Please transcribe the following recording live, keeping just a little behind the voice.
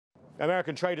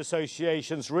American trade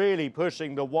associations really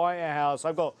pushing the White House.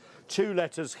 I've got two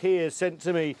letters here sent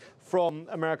to me from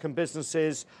American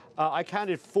businesses. I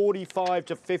counted 45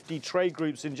 to 50 trade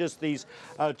groups in just these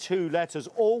two letters,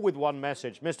 all with one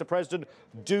message. Mr. President,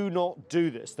 do not do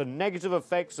this. The negative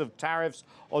effects of tariffs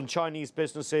on Chinese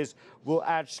businesses will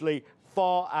actually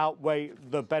far outweigh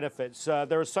the benefits.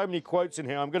 There are so many quotes in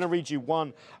here. I'm going to read you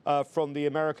one from the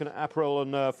American Apparel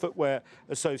and Footwear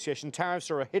Association. Tariffs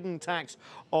are a hidden tax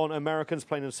on Americans,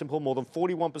 plain and simple. More than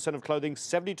 41% of clothing,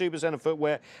 72% of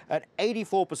footwear, and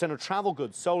 84% of travel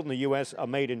goods sold in the U.S. are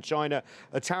made in China.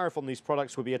 A tariff on these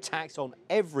products would be a tax on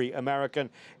every American.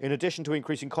 In addition to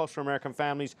increasing costs for American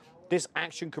families, this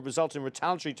action could result in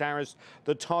retaliatory tariffs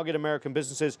that target American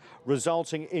businesses,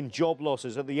 resulting in job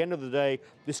losses. At the end of the day,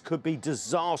 this could be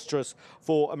disastrous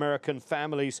for American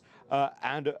families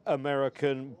and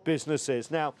American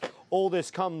businesses. Now, all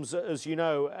this comes, as you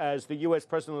know, as the U.S.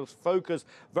 president is focused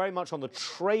very much on the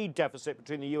trade deficit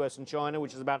between the U.S. and China,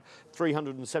 which is about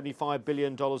 $375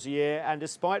 billion a year. And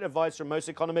despite advice from most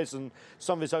economists and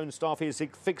some of his own staff, he is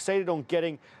fixated on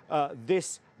getting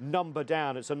this number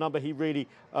down. It's a number he really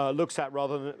looks at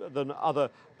rather than other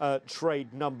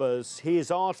trade numbers. He has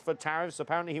asked for tariffs.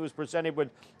 Apparently, he was presented with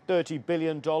 $30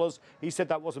 billion. He said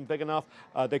that wasn't big enough.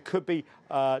 There could be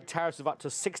tariffs of up to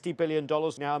 $60 billion.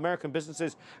 Now, American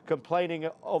businesses complaining,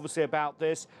 obviously, about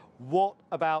this. What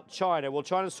about China? Well,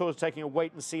 China's sort of taking a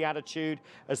wait-and-see attitude,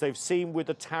 as they've seen with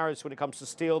the tariffs when it comes to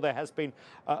steel. There has been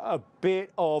a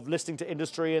bit of listening to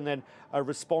industry and then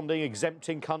responding,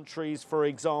 exempting countries, for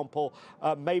example.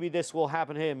 Maybe this will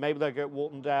happen here. Maybe they'll get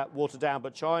watered down.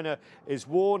 But China is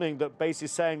warning that, basically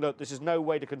saying, look, this is no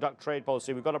way to conduct trade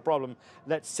policy. We've got a problem.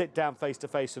 Let's sit down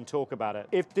face-to-face and talk about it.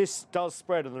 If this does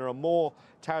spread and there are more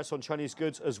tariffs on Chinese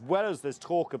goods, as well as there's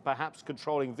talk of perhaps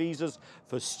controlling visas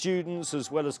for students, as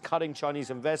well as cutting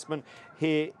Chinese investment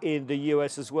here in the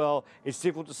US as well, it's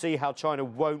difficult to see how China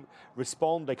won't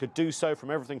respond. They could do so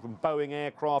from everything from Boeing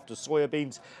aircraft to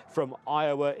soybeans from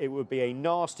Iowa. It would be a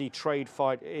nasty trade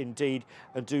fight indeed,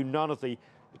 and do none of the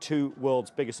two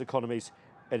world's biggest economies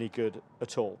any good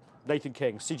at all. Nathan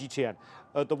King, CGTN,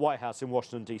 at the White House in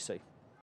Washington, D.C.